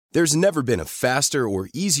There's never been a faster or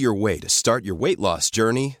easier way to start your weight loss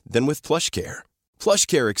journey than with PlushCare.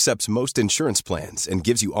 PlushCare accepts most insurance plans and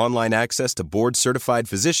gives you online access to board-certified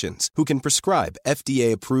physicians who can prescribe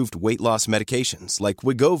FDA-approved weight loss medications like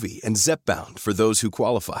Wegovy and Zepbound for those who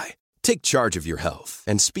qualify. Take charge of your health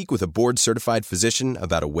and speak with a board-certified physician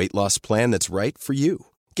about a weight loss plan that's right for you.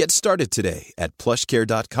 Get started today at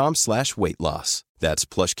plushcare.com/weight-loss. That's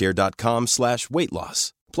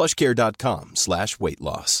plushcare.com/weight-loss.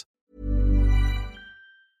 plushcare.com/weight-loss.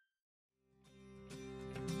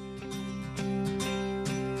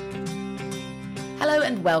 Hello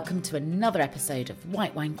and welcome to another episode of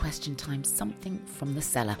White Wine Question Time, Something from the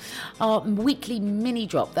Cellar, our weekly mini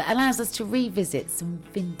drop that allows us to revisit some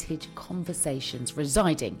vintage conversations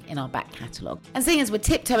residing in our back catalogue. And seeing as we're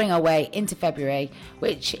tiptoeing our way into February,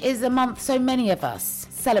 which is a month so many of us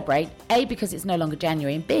celebrate, A, because it's no longer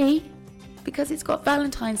January, and B, because it's got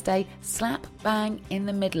Valentine's Day slap bang in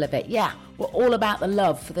the middle of it. Yeah, we're all about the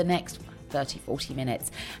love for the next 30, 40 minutes.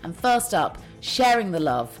 And first up, sharing the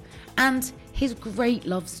love. And his great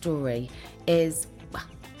love story is, well,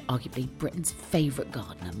 arguably Britain's favourite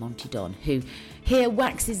gardener, Monty Don, who here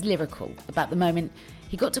waxes lyrical about the moment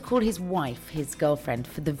he got to call his wife his girlfriend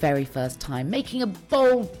for the very first time, making a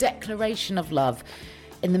bold declaration of love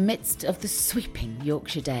in the midst of the sweeping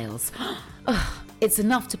Yorkshire Dales. Oh, it's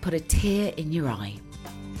enough to put a tear in your eye.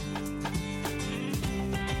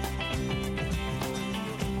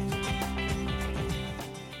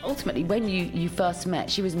 Ultimately, when you first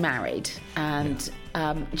met, she was married, and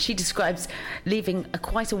she describes leaving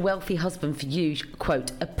quite a wealthy husband for you,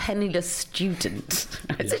 quote, a penniless student.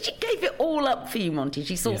 Yeah. So she gave it all up for you, Monty.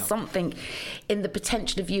 She saw something in the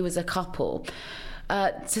potential of you as a couple,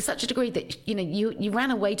 to such a degree that you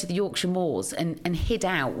ran away to the Yorkshire moors and hid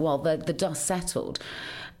out while the dust settled.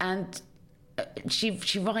 And she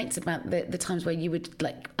writes about the times where you would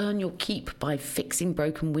earn your keep by fixing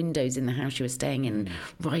broken windows in the house you were staying in,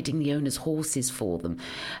 riding the owner's horses for them.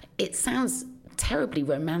 It sounds terribly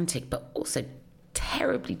romantic, but also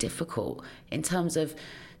terribly difficult in terms of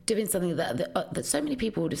doing something that so many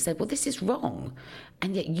people would have said, well, this is wrong,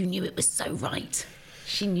 and yet you knew it was so right.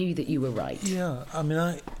 She knew that you were right. Yeah, I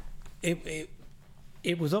mean, it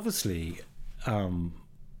was obviously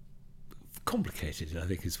complicated, I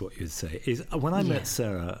think is what you'd say. Is when I met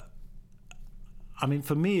Sarah, I mean,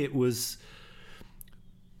 for me it was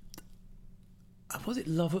it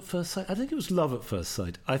love at first sight? I think it was love at first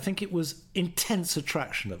sight. I think it was intense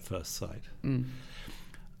attraction at first sight.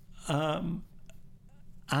 And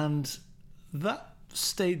that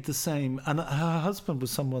stayed the same. And her husband was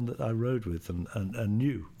someone that I rode with and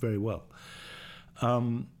knew very well.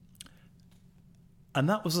 And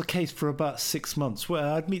that was the case for about 6 months, where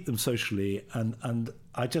I'd meet them socially, and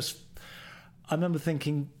I remember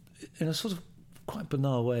thinking, in a sort of quite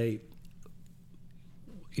banal way,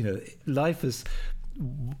 life is,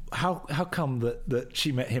 how come that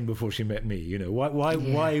she met him before she met me? Why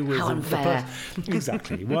was how unfair.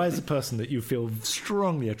 Exactly. Why is the person that you feel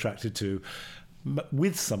strongly attracted to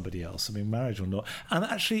with somebody else? I mean, marriage or not? And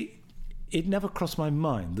actually, it never crossed my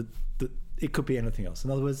mind that it could be anything else.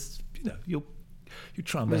 In other words, you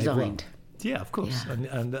try and behave well. Yeah, of course.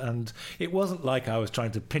 Yeah. And it wasn't like I was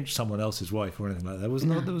trying to pinch someone else's wife or anything like that. There was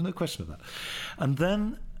no question of that. And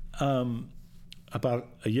then about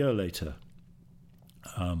a year later,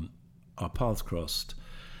 our paths crossed,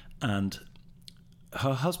 and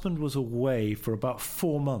her husband was away for about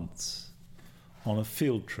 4 months on a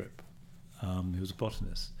field trip. He was a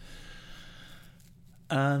botanist.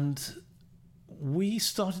 And we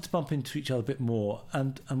started to bump into each other a bit more,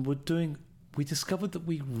 and we discovered that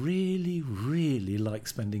we really, really like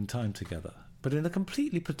spending time together, but in a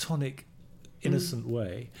completely platonic, innocent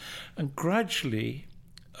way. And gradually,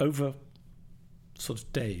 over sort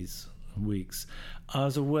of days and weeks, I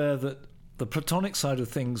was aware that the platonic side of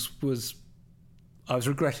things I was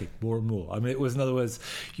regretting more and more. I mean, it was, in other words,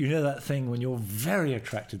 that thing when you're very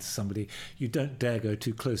attracted to somebody, you don't dare go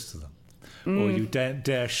too close to them. Or you don't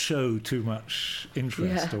dare show too much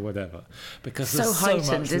interest or whatever, because there's so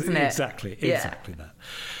heightened, much, isn't it? Exactly that.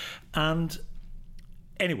 And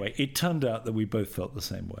anyway, it turned out that we both felt the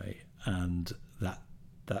same way, and that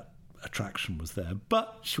attraction was there.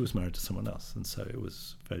 But she was married to someone else, and so it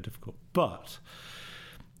was very difficult. But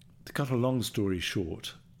to cut a long story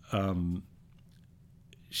short,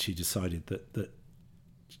 she decided that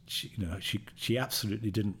she absolutely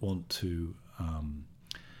didn't want to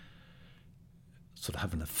sort of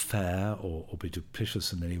have an affair or be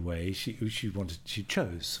duplicitous in any way. She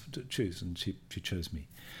chose to choose, and she chose me.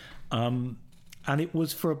 And it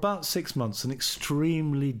was for about 6 months an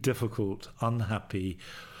extremely difficult, unhappy,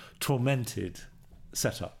 tormented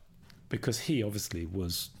setup. because he obviously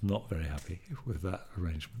was not very happy with that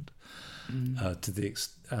arrangement.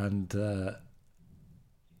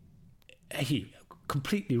 He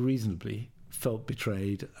completely reasonably felt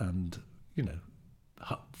betrayed and,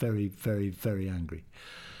 very, very, very angry.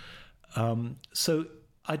 So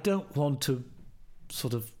I don't want to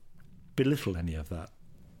sort of belittle any of that.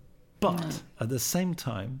 But at the same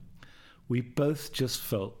time, we both just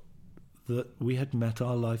felt that we had met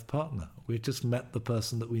our life partner. We had just met the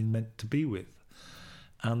person that we meant to be with.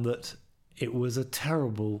 And that it was a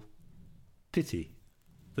terrible pity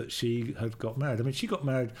that she had got married. I mean, she got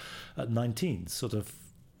married at 19, sort of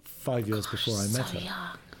 5 years before I met her.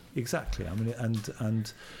 Young. Exactly. I mean,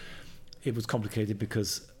 and it was complicated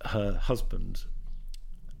because her husband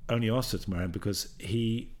only asked her to marry him because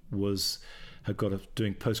he had got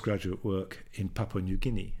doing postgraduate work in Papua New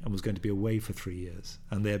Guinea and was going to be away for 3 years,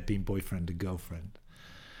 and they had been boyfriend and girlfriend.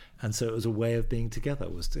 And so it was a way of being together.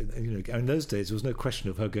 In those days, there was no question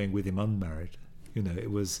of her going with him unmarried.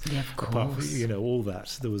 It was, of course. Apart from, all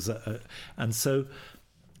that. There was, and so.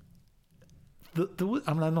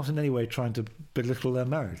 I'm not in any way trying to belittle their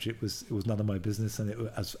marriage. It was none of my business, and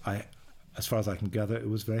as far as I can gather, it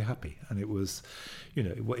was very happy, and it was,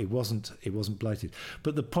 it wasn't blighted.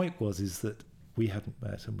 But the point is that we hadn't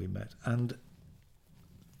met, and we met, and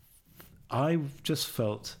I just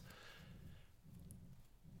felt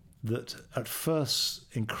that at first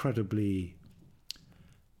incredibly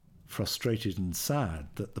frustrated and sad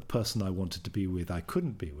that the person I wanted to be with I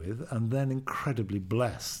couldn't be with, and then incredibly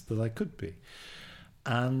blessed that I could be.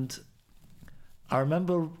 And I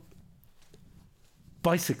remember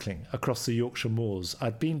bicycling across the Yorkshire moors.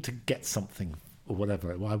 I'd been to get something or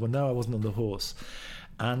whatever. I wasn't on the horse.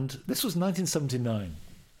 And this was 1979,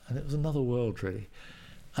 and it was another world, really.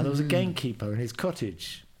 And there was a gamekeeper in his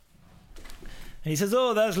cottage. And he says,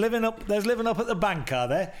 "Oh, there's living up at the bank, are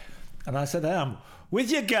they?" And I said, "I am. With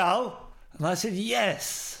your girl?" And I said,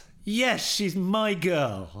 yes, she's my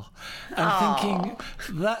girl. And thinking,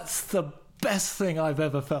 that's the best thing I've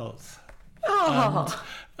ever felt. Oh,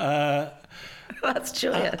 that's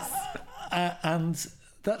joyous. And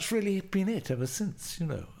that's really been it ever since,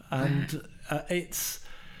 And it's...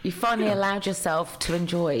 You finally allowed yourself to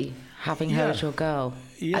enjoy having her as your girl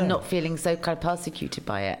and not feeling so kind of persecuted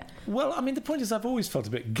by it. Well, I mean, the point is I've always felt a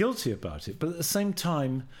bit guilty about it, but at the same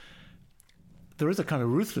time, there is a kind of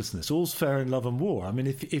ruthlessness. All's fair in love and war. I mean,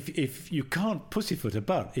 if you can't pussyfoot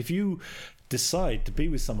about, if you decide to be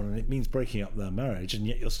with someone and it means breaking up their marriage, and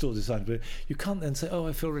yet you're still deciding to be, you can't then say, "Oh,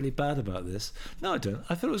 I feel really bad about this." No, I don't.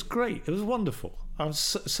 I thought it was great. It was wonderful. I was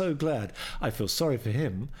so glad. I feel sorry for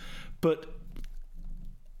him, but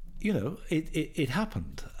it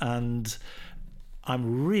happened, and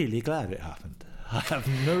I'm really glad it happened. I have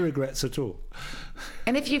no regrets at all.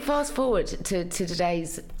 And if you fast forward to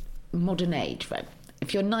today's modern age, right?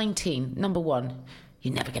 If you're 19, number one,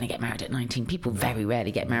 you're never going to get married at 19. People very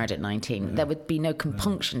rarely get married at 19. No. There would be no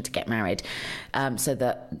compunction to get married, so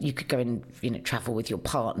that you could go and travel with your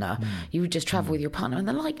partner. You would just travel with your partner, and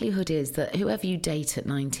the likelihood is that whoever you date at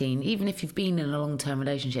 19, even if you've been in a long-term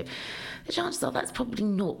relationship, the chances are that's probably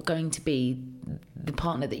not going to be the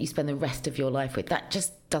partner that you spend the rest of your life with. That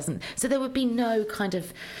just doesn't. So there would be no kind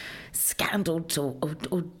of scandal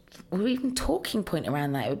or even talking point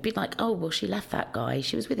around that. It would be like, "Oh, well, she left that guy.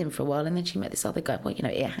 She was with him for a while, and then she met this other guy." Well,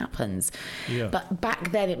 it happens. Yeah. But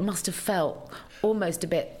back then, it must have felt almost a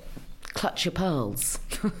bit clutch your pearls.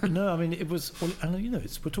 No, I mean, it was, and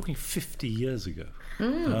we're talking 50 years ago.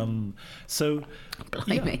 So,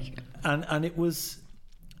 Blimey. And it was,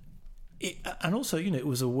 and also, it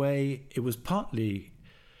was a way. It was partly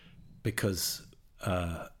because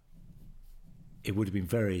it would have been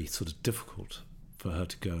very sort of difficult for her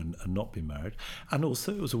to go and not be married, and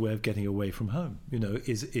also it was a way of getting away from home.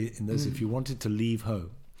 If you wanted to leave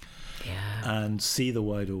home and see the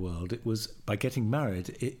wider world, it was by getting married.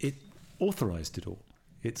 It authorised it all.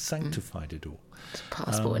 It sanctified it all. It's a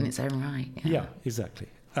passport in its own right. Yeah, exactly.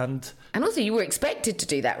 And also, you were expected to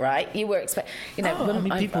do that, right? You were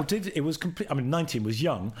people did. It was complete. I mean, 19 was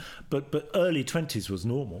young, but early 20s was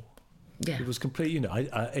normal. Yeah, it was complete.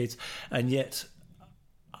 And yet,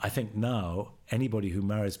 I think now anybody who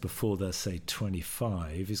marries before they're, say,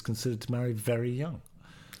 25 is considered to marry very young.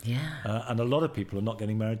 Yeah. And a lot of people are not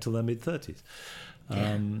getting married till their mid-30s.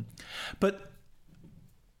 But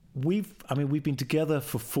we've been together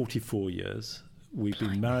for 44 years. We've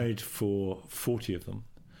been married for 40 of them.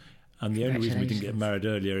 And the only reason we didn't get married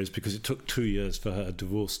earlier is because it took 2 years for her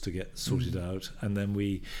divorce to get sorted out. And then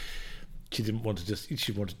she didn't want to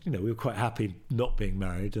she wanted, we were quite happy not being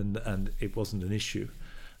married, and it wasn't an issue.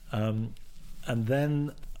 And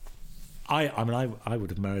then I would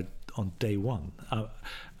have married on day one.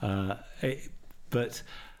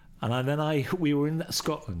 We were in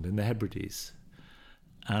Scotland in the Hebrides,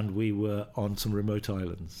 and we were on some remote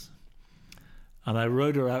islands. And I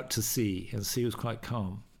rowed her out to sea, and the sea was quite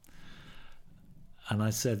calm. And I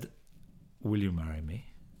said, "Will you marry me?"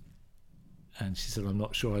 And she said, "I'm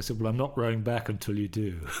not sure." I said, "Well, I'm not rowing back until you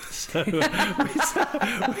do." So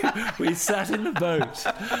we sat in the boat.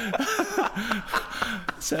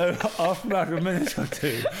 So after about a minute or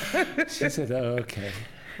two, she said, "Oh, okay,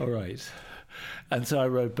 all right." And so I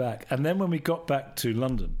rowed back. And then when we got back to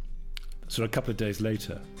London, so a couple of days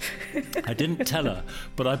later, I didn't tell her,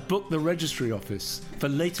 but I booked the registry office for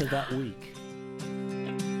later that week.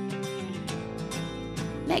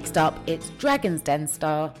 Next up, it's Dragon's Den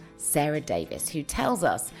star Sarah Davies, who tells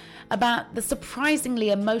us about the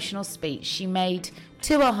surprisingly emotional speech she made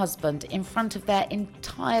to her husband in front of their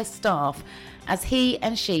entire staff as he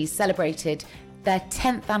and she celebrated their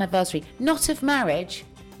 10th anniversary, not of marriage,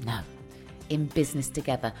 no, in business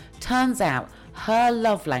together. Turns out her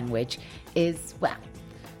love language is, well,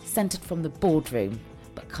 centred from the boardroom,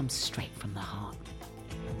 but comes straight from the heart.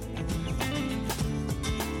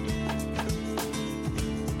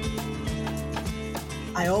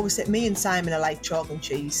 I always say, me and Simon are like chalk and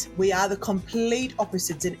cheese. We are the complete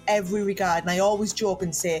opposites in every regard. And I always joke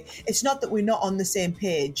and say, it's not that we're not on the same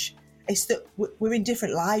page. It's that we're in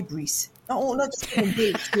different libraries. Not just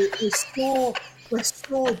different books. We're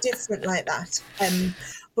so different like that.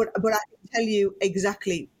 But I can tell you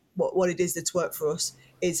exactly what it is that's worked for us.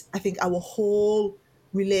 Is I think our whole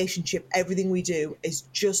relationship, everything we do, is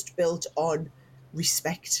just built on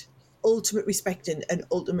respect, ultimate respect and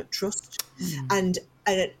ultimate trust. And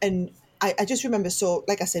I just remember, so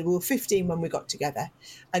like I said, we were 15 when we got together,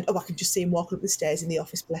 and I can just see him walking up the stairs in the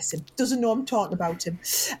office, bless him. Doesn't know I'm talking about him.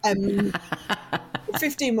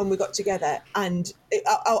 15 when we got together, and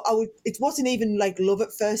it wasn't even like love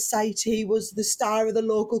at first sight. He was the star of the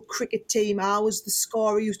local cricket team. I was the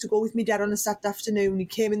scorer. He used to go with me dad on a Saturday afternoon. He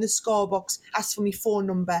came in the score box, asked for my phone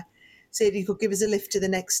number, said he could give us a lift to the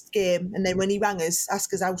next game, and then when he rang us,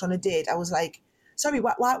 asked us out on a date, I was like, sorry,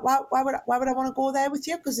 why would I want to go there with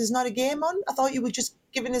you? Because there's not a game on. I thought you were just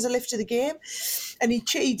giving us a lift to the game. And he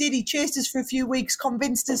did. He chased us for a few weeks,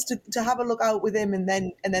 convinced us to have a look out with him, and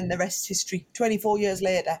then the rest is history. 24 years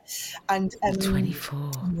later, and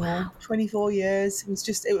 24. Wow. 24 years. It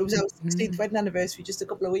was our 16th wedding anniversary just a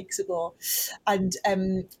couple of weeks ago, and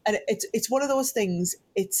it's one of those things.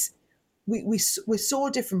 We're so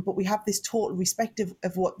different, but we have this total respect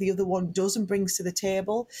of what the other one does and brings to the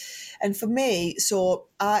table. And for me,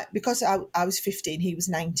 because I was 15, he was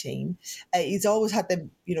 19, he's always had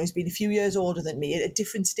them, he's been a few years older than me at a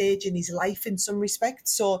different stage in his life in some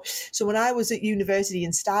respects. So when I was at university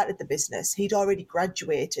and started the business, he'd already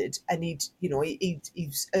graduated, and he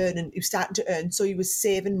was starting to earn. So he was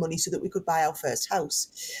saving money so that we could buy our first house.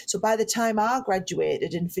 So by the time I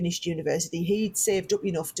graduated and finished university, he'd saved up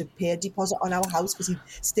enough to pay a deposit on our house, because he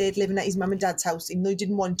stayed living at his mum and dad's house even though he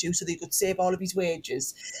didn't want to, so they could save all of his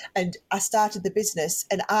wages. And I started the business,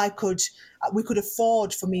 and we could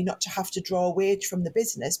afford for me not to have to draw a wage from the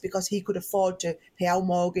business, because he could afford to pay our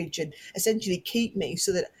mortgage and essentially keep me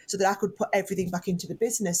so that I could put everything back into the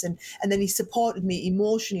business. And then he supported me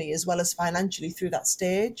emotionally as well as financially through that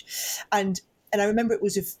stage. And I remember it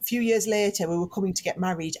was a few years later, we were coming to get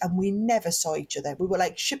married, and we never saw each other. We were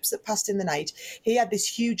like ships that passed in the night. He had this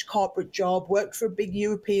huge corporate job, worked for a big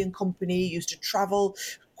European company, used to travel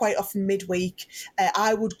quite often midweek.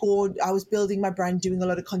 I was building my brand, doing a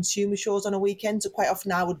lot of consumer shows on a weekend. So quite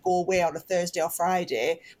often I would go away on a Thursday or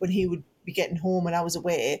Friday when he would be getting home and I was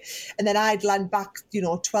away. And then I'd land back,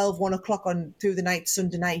 12, 1 o'clock on through the night,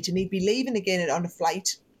 Sunday night, and he'd be leaving again on a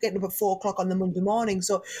flight, getting up at 4 o'clock on the Monday morning.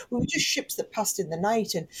 So we were just ships that passed in the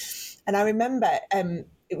night. And I remember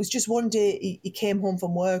it was just one day he came home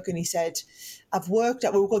from work and he said, we were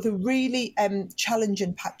going through a really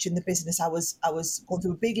challenging patch in the business. I was going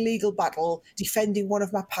through a big legal battle defending one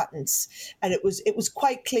of my patents, and it was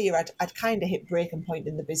quite clear I'd kind of hit breaking point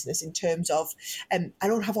in the business in terms of I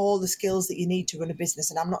don't have all the skills that you need to run a business,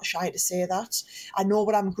 and I'm not shy to say that. I know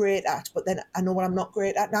what I'm great at, but then I know what I'm not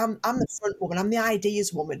great at. Now I'm the front woman, I'm the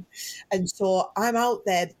ideas woman, and so I'm out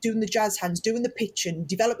there doing the jazz hands, doing the pitching,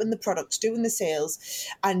 developing the products, doing the sales,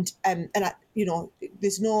 and there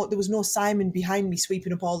was no Simon behind me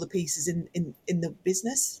sweeping up all the pieces in the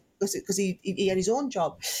business, because he had his own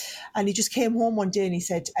job. And he just came home one day and he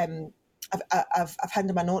said, I've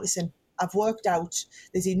handed my notice in. I've worked out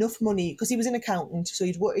there's enough money, because he was an accountant, so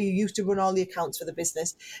he used to run all the accounts for the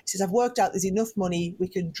business. He says, I've worked out there's enough money, we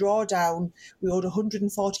can draw down, we owed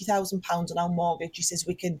 £140,000 on our mortgage. He says,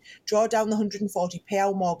 we can draw down the 140, pay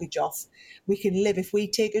our mortgage off. We can live, if we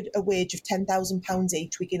take a wage of £10,000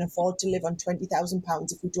 each, we can afford to live on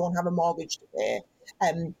 £20,000 if we don't have a mortgage to pay.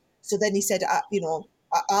 So then he said,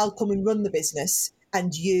 I'll come and run the business,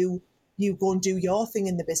 and you go and do your thing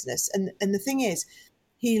in the business. And the thing is,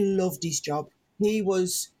 he loved his job. He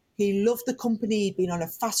loved the company. He'd been on a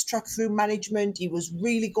fast track through management. He was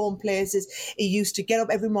really going places. He used to get up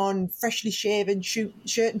every morning, freshly shaven, shirt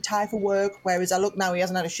and tie for work, whereas I look now, he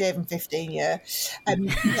hasn't had a shave in 15 years.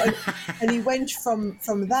 And he went from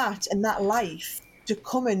that and that life to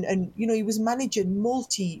come and he was managing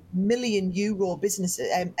multi-million euro business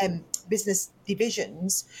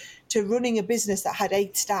divisions, to running a business that had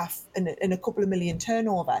 8 staff and a couple of million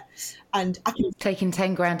turnover, and taking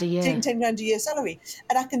 10 grand a year, salary.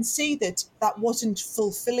 And I can see that wasn't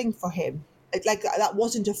fulfilling for him. Like, that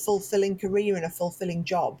wasn't a fulfilling career and a fulfilling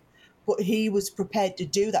job. But he was prepared to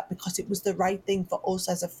do that because it was the right thing for us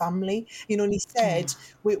as a family. And he said,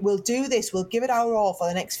 we'll do this, we'll give it our all for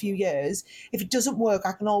the next few years. If it doesn't work,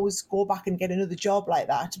 I can always go back and get another job like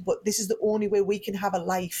that. But this is the only way we can have a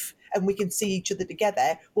life and we can see each other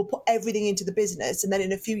together. We'll put everything into the business, and then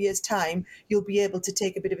in a few years' time, you'll be able to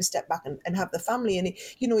take a bit of a step back and have the family. And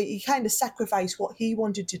he kind of sacrificed what he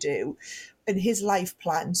wanted to do in his life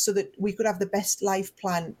plan so that we could have the best life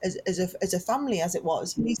plan as a family, as it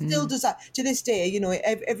was. And he still does that to this day.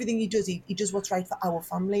 Everything he does what's right for our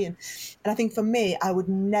family. And I think for me, I would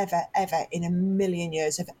never, ever in a million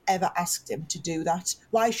years have ever asked him to do that.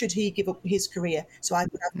 Why should he give up his career so I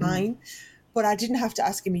could have mine? But I didn't have to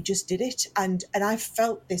ask him. He just did it. And I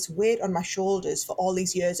felt this weight on my shoulders for all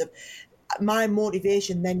these years of my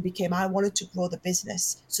motivation then became, I wanted to grow the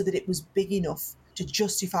business so that it was big enough to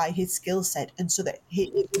justify his skill set, and so that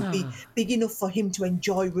it would be big enough for him to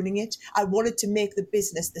enjoy running it. I wanted to make the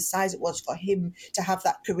business the size it was for him to have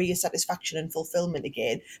that career satisfaction and fulfillment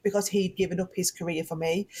again, because he'd given up his career for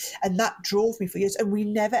me. And that drove me for years. And we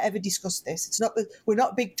never, ever discussed this. It's not that we're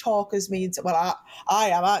not big talkers, me and, well, I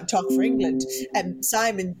am, I talk for England.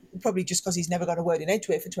 Simon, probably just because he's never got a word in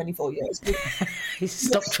Edgeway for 24 years. He's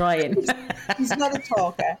stopped trying. He's not a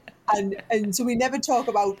talker. And so we never talk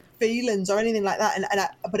about feelings or anything like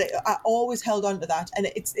that. But I always held on to that. And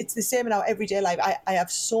it's the same in our everyday life. I have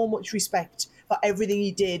so much respect for everything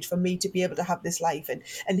he did for me to be able to have this life.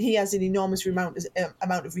 And he has an enormous amount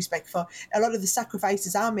of respect for a lot of the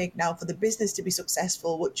sacrifices I make now for the business to be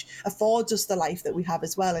successful, which affords us the life that we have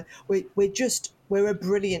as well. And we're a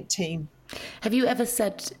brilliant team. Have you ever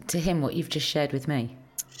said to him what you've just shared with me?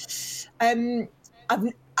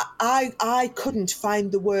 I couldn't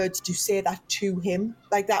find the words to say that to him.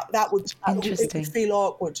 Like that would feel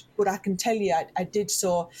awkward. But I can tell you, I did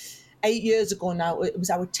so 8 years ago now. It was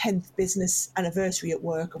our 10th business anniversary at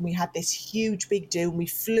work, and we had this huge big do. And we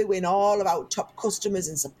flew in all of our top customers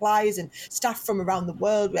and suppliers and staff from around the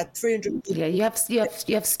world. We had 300. Yeah, you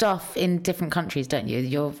have staff in different countries, don't you?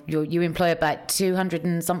 You employ about 200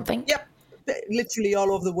 and something. Yep. Literally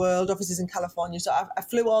all over the world, offices in California. So I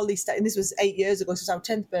flew all these, and this was 8 years ago, so it was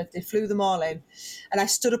our 10th birthday, flew them all in. And I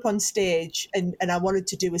stood up on stage and I wanted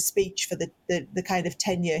to do a speech for the kind of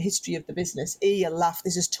 10-year history of the business. You'll laugh,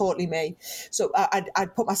 this is totally me. So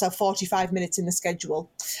I'd put myself 45 minutes in the schedule,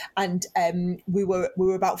 and we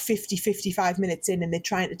were about 55 minutes in, and they're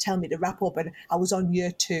trying to tell me to wrap up, and I was on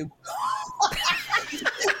year 2.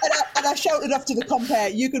 And I shouted off to the compere,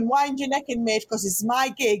 you can wind your neck in, mate, because it's my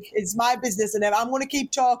gig, it's my business, and I'm going to keep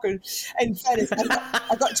talking. In fairness,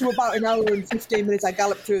 I got to about an hour and 15 minutes. I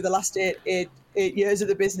galloped through the last eight years of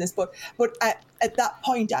the business. But at that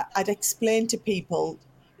point, I'd explained to people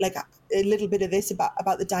like a little bit of this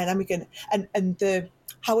about the dynamic and the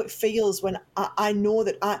how it feels when I know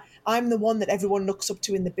that I'm the one that everyone looks up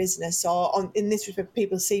to in the business, or in this respect,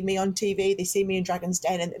 people see me on TV, they see me in Dragon's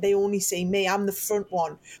Den, and they only see me. I'm the front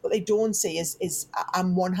one. What they don't see is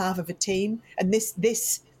I'm one half of a team, and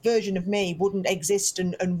this version of me wouldn't exist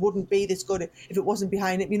and wouldn't be this good if it wasn't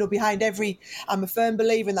behind it. Behind every, I'm a firm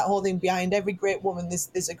believer in that whole thing, behind every great woman,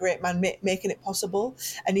 there's a great man making it possible.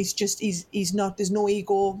 And he's not, there's no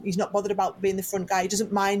ego. He's not bothered about being the front guy. He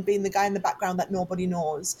doesn't mind being the guy in the background that nobody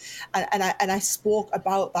knows. And I spoke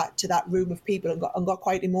about that to that room of people and got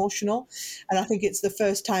quite emotional. And I think it's the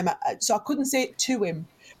first time, so I couldn't say it to him,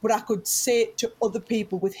 but I could say it to other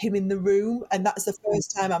people with him in the room. And that's the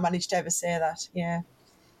first time I managed to ever say that. Yeah.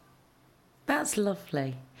 That's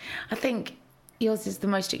lovely. I think yours is the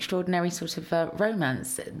most extraordinary sort of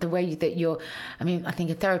romance. The way that I think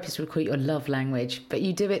a therapist would call it your love language, but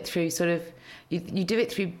you do it through you do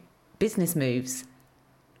it through business moves.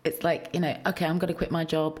 It's like, okay, I'm going to quit my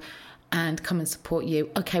job and come and support you.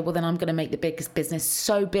 Okay, well then I'm going to make the biggest business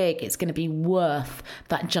so big it's going to be worth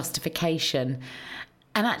that justification.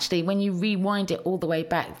 And actually, when you rewind it all the way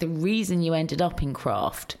back, the reason you ended up in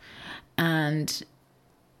craft and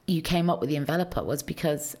you came up with the enveloper was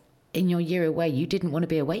because in your year away, you didn't want to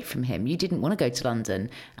be away from him. You didn't want to go to London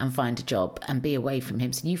and find a job and be away from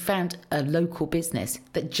him. So you found a local business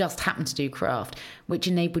that just happened to do craft, which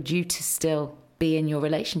enabled you to still be in your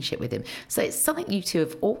relationship with him. So it's something you two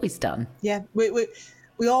have always done. Yeah, we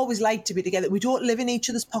always like to be together. We don't live in each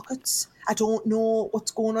other's pockets. I don't know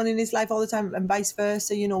what's going on in his life all the time, and vice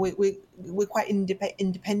versa. We're quite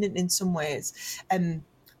independent in some ways.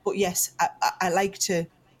 But yes, I like to,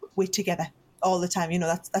 we're together all the time.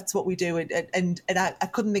 That's what we do. And I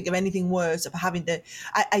couldn't think of anything worse of having to.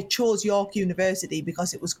 I chose York University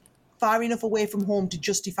because it was far enough away from home to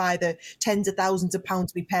justify the tens of thousands of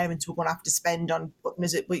pounds my parents were going to have to spend on putting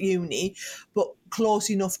us at uni, but close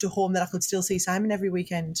enough to home that I could still see Simon every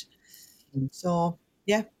weekend. So,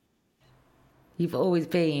 yeah. You've always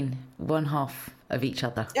been one half of each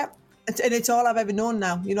other. Yep. And it's all I've ever known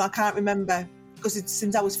now. I can't remember, because it's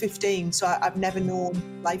since I was 15, so I've never known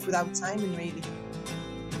life without Simon, really.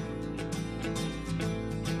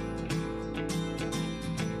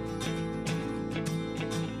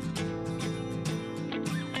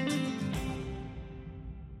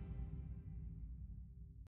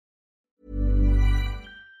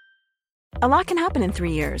 A lot can happen in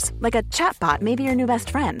 3 years, like a chatbot may be your new best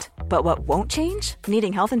friend. But what won't change?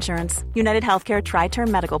 Needing health insurance. United Healthcare Tri-Term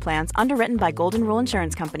Medical Plans, underwritten by Golden Rule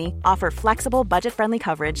Insurance Company, offer flexible, budget-friendly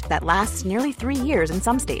coverage that lasts nearly 3 years in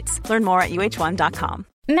some states. Learn more at uh1.com.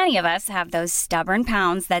 Many of us have those stubborn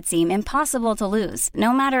pounds that seem impossible to lose,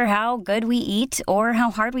 no matter how good we eat or how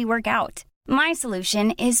hard we work out. My solution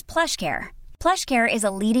is PlushCare. PlushCare is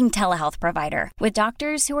a leading telehealth provider with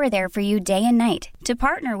doctors who are there for you day and night to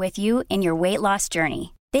partner with you in your weight loss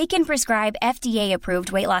journey. They can prescribe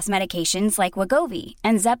FDA-approved weight loss medications like Wegovy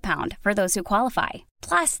and Zepbound for those who qualify.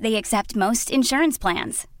 Plus, they accept most insurance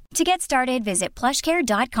plans. To get started, visit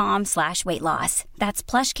plushcare.com/weightloss. That's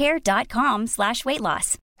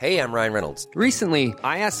plushcare.com/weightloss. Hey, I'm Ryan Reynolds. Recently,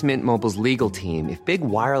 I asked Mint Mobile's legal team if big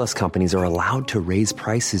wireless companies are allowed to raise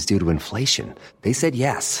prices due to inflation. They said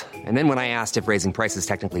yes. And then when I asked if raising prices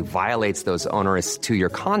technically violates those onerous 2-year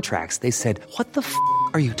contracts, they said, "What the f***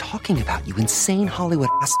 are you talking about, you insane Hollywood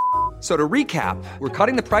ass?" So to recap, we're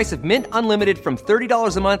cutting the price of Mint Unlimited from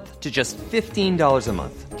 $30 a month to just $15 a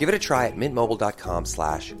month. Give it a try at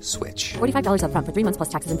mintmobile.com/switch. $45 up front for 3 months plus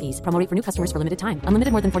taxes and fees. Promo rate for new customers for limited time.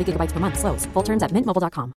 Unlimited more than 40 gigabytes per month. Slows full terms at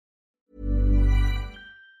mintmobile.com.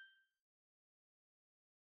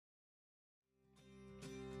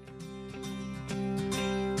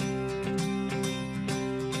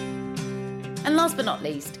 And last but not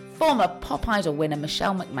least, former Pop Idol winner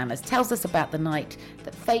Michelle McManus tells us about the night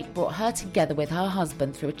that fate brought her together with her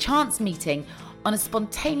husband through a chance meeting on a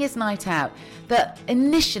spontaneous night out that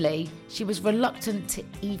initially she was reluctant to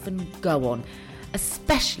even go on,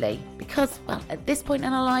 especially because, well, at this point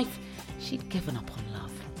in her life, she'd given up on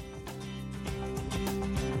love.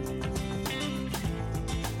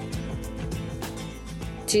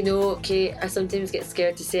 Do you know, Kate, I sometimes get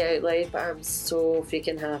scared to say it out loud, but I'm so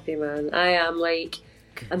freaking happy, man.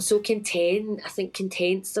 I'm so content. I think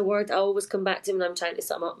content's the word I always come back to when I'm trying to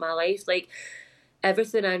sum up my life. Like,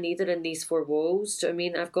 everything I needed in these 4 walls. Do you know what I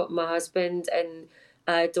mean? I've got my husband and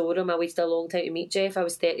I adore him. I waited a long time to meet Jeff. I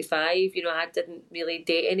was 35. I didn't really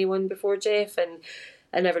date anyone before Jeff, and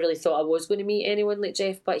I never really thought I was going to meet anyone like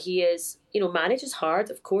Jeff, but he is. Marriage is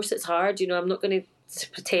hard. Of course it's hard. I'm not going to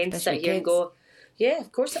pretend to sit here and go, yeah,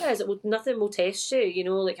 of course it is. Nothing will test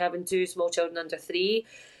you, like having 2 small children under 3.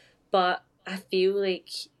 But I feel like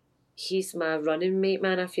he's my running mate,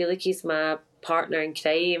 man. I feel like he's my partner in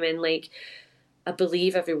crime, and like I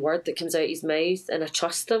believe every word that comes out his mouth, and I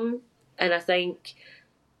trust him. And I think,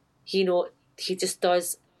 he just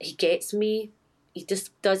does. He gets me. He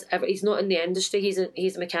just does. He's not in the industry. He's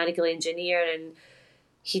a mechanical engineer, and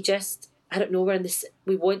he just. I don't know. I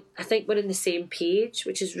think we're on the same page,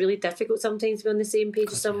 which is really difficult sometimes to be on the same page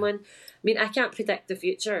as someone. I mean, I can't predict the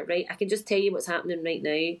future, right? I can just tell you what's happening right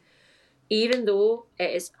now. Even though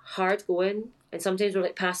it is hard going, and sometimes we're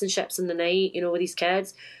like passing ships in the night, with these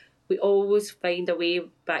kids, we always find a way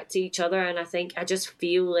back to each other. And I think I just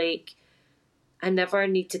feel like we're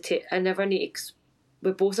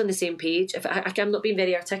both on the same page. I'm not being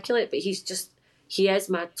very articulate, but he's he is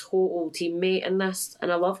my total teammate in this.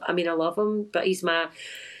 And I love him, but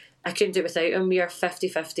I couldn't do it without him. We are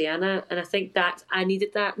 50-50 in it. And I think that I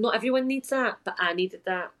needed that. Not everyone needs that, but I needed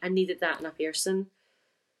that. I needed that in a person.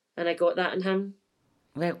 And I got that in him.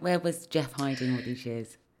 Where was Jeff hiding all these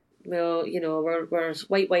years? Well, we're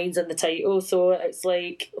white wine's in the title, so it's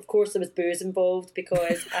like, of course there was booze involved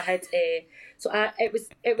because I had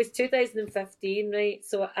it was 2015, right?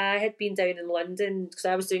 So I had been down in London because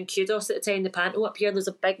I was doing kudos at the time, the panto up here. There's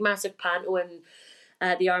a big massive panto in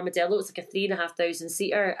the Armadillo. It's like a 3,500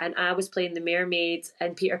 seater, and I was playing the Mermaid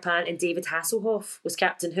and Peter Pan, and David Hasselhoff was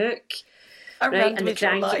Captain Hook. Right, and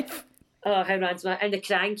the life. Oh, how random! And the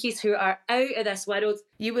Crankies, who are out of this world.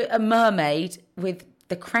 You were a mermaid with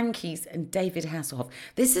the Crankies and David Hasselhoff.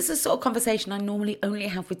 This is a sort of conversation I normally only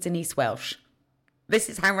have with Denise Welsh. This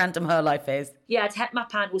is how random her life is. Yeah, I'd hit my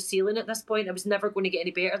panto ceiling at this point. I was never going to get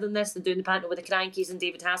any better than this, than doing the panto with the Crankies and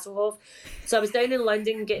David Hasselhoff. So I was down in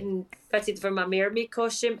London getting fitted for my mermaid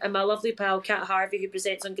costume, and my lovely pal Kat Harvey, who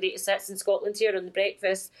presents on Greatest Hits in Scotland here on The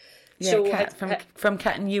Breakfast. Yeah, Kat, from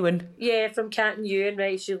Kat and Ewan. Yeah, from Kat and Ewan,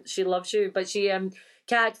 right? She loves you, but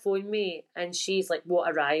Kat phoned me, and she's like, what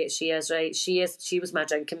a riot she is, right? She was my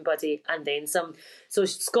drinking buddy, and then some. So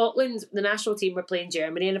Scotland, the national team, were playing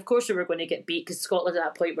Germany, and of course we were going to get beat because Scotland at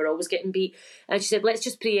that point were always getting beat. And she said, let's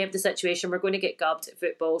just preempt the situation. We're going to get gubbed at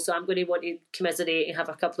football, so I'm going to want to commiserate and have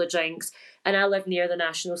a couple of drinks. And I live near the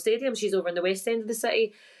National Stadium. She's over in the west end of the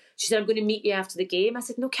city. She said, I'm going to meet you after the game. I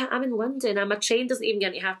said, no, Kat, I'm in London. And my train doesn't even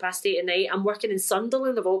get into 8:30 at night. I'm working in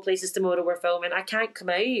Sunderland, of all places, tomorrow we're filming. I can't come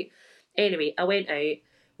out. Anyway, I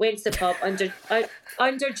went to the pub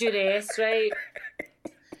under duress, right?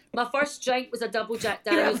 My first drink was a double Jack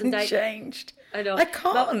Daniels and Diet. Changed. I know. I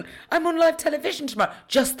can't. I'm on live television tomorrow.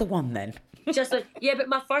 Just the one then. Yeah, but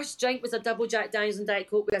my first drink was a double Jack Daniels and Diet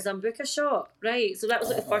Coke with a Zambuca shot, right? So that was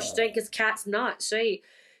like the first drink, because Kat's nuts, right?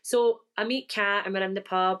 So I meet Kat and we're in the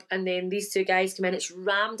pub, and then these two guys come in. It's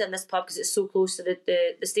rammed in this pub because it's so close to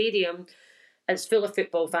the stadium. It's full of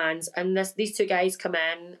football fans, and these two guys come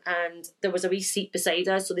in, and there was a wee seat beside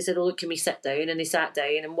us, so they said, oh look, can we sit down? And they sat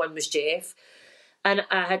down, and one was Jeff, and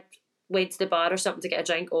I had went to the bar or something to get a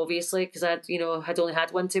drink, obviously, because I'd only had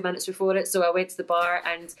 2 minutes before it. So I went to the bar,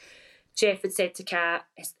 and Jeff had said to Kat,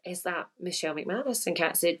 is that Michelle McManus? And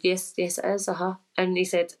Kat said, yes it is, and he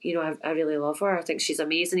said, I really love her, I think she's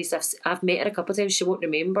amazing. He said, I've met her a couple of times, she won't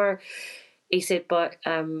remember. He said, but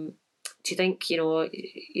do you think, can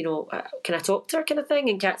I talk to her, kind of thing?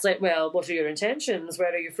 And Kat's like, well, what are your intentions?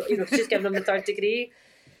 Where are you from? She's giving him the third degree.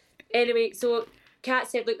 Anyway, so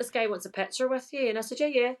Kat said, look, this guy wants a picture with you. And I said,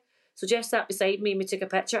 yeah. So Jeff sat beside me and we took a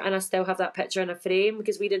picture, and I still have that picture in a frame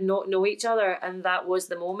because we did not know each other. And that was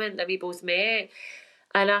the moment that we both met.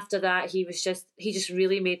 And after that, he just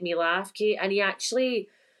really made me laugh, Kate. And he actually...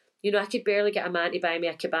 I could barely get a man to buy me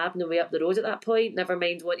a kebab on the way up the road at that point, never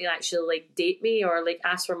mind wanting to actually date me or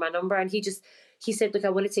ask for my number. And he said, look,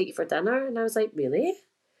 I want to take you for dinner. And I was like, really?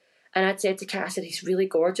 And I'd said to Kat, I said, he's really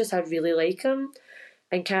gorgeous, I'd really like him.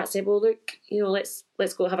 And Kat said, well, look,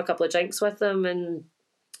 let's go have a couple of drinks with him. And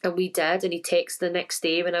we did. And he texted the next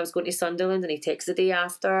day when I was going to Sunderland, and he texted the day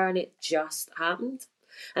after, and it just happened.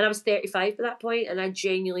 And I was 35 at that point, and I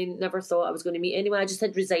genuinely never thought I was going to meet anyone. I just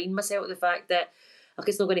had resigned myself to the fact that, okay,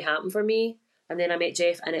 it's not going to happen for me. And then I met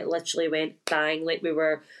Jeff, and it literally went bang. We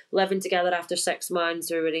were living together after 6 months.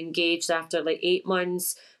 We were engaged after 8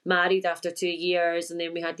 months, married after 2 years. And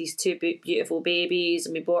then we had these 2 beautiful babies,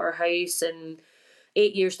 and we bought our house. And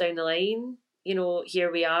 8 years down the line,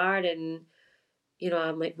 here we are. And,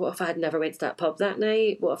 I'm like, what if I had never went to that pub that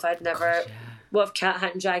night? What if I'd never... What if Kat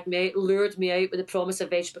hadn't dragged me out, lured me out with the promise of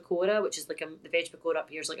veg pakora, which is the veg pakora up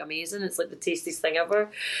here is amazing. It's the tastiest thing ever.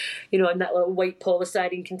 In that little white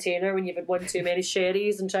polystyrene container when you've had one too many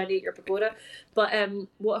sherries and trying to eat your pakora. But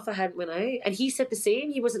what if I hadn't went out? And he said the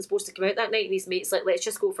same. He wasn't supposed to come out that night, and his mate's like, let's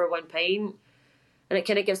just go for 1 pint. And it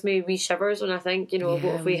kind of gives me wee shivers when I think, what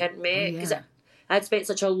if we hadn't met? Because I'd spent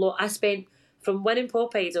such a lot. I spent from winning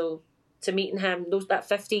Pop Idol to meeting him, that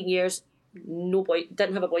 15 years,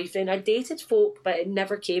 didn't have a boyfriend. I dated folk, but it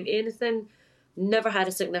never came to anything. Never had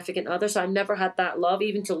a significant other, so I never had that love,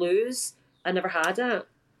 even to lose. I never had it.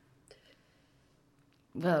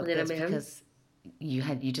 Well, that's because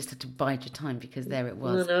you just had to bide your time, because there it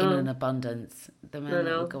was in an abundance. The man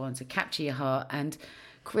that would go on to capture your heart and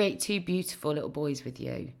create 2 beautiful little boys with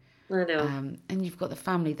you. I know. And you've got the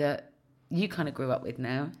family that you kind of grew up with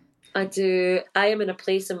now. I do. I am in a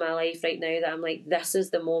place in my life right now that I'm like, this is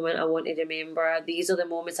the moment I want to remember. These are the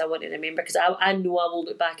moments I want to remember, because I know I will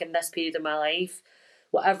look back in this period of my life,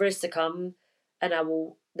 whatever is to come, and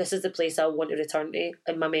this is the place I want to return to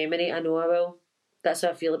in my memory. I know I will. That's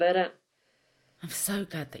how I feel about it. I'm so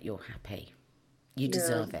glad that you're happy. You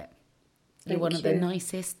deserve it. You're Thank one of the you.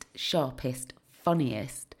 nicest, sharpest,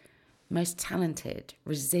 funniest, most talented,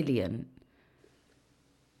 resilient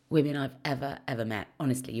women I've ever met.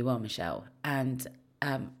 Honestly, you are, Michelle. And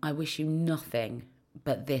I wish you nothing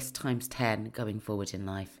but this times 10 going forward in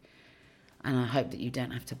life. And I hope that you don't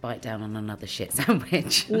have to bite down on another shit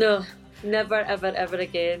sandwich. No, never, ever, ever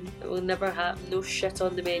again. It will never happen. No shit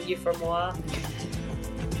on the menu for moi.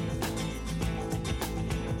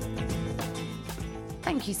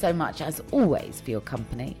 Thank you so much, as always, for your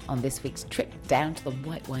company on this week's trip down to the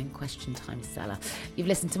White Wine Question Time Cellar. You've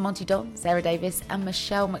listened to Monty Don, Sarah Davis and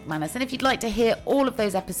Michelle McManus. And if you'd like to hear all of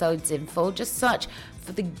those episodes in full, just search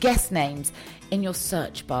for the guest names in your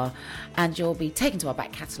search bar and you'll be taken to our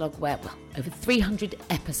back catalogue where, well, over 300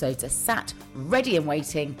 episodes are sat, ready and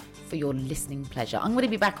waiting for your listening pleasure. I'm going to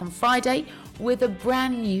be back on Friday with a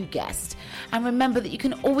brand new guest. And remember that you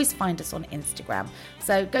can always find us on Instagram.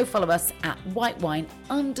 So go follow us at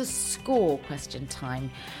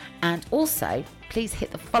whitewine_question-time. And also, please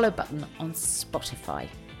hit the follow button on Spotify.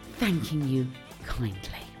 Thanking you kindly.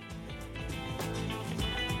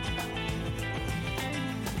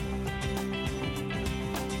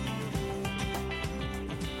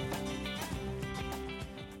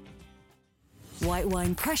 White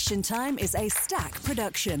Wine Question Time is a Stack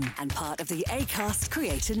production and part of the Acast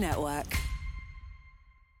Creator Network.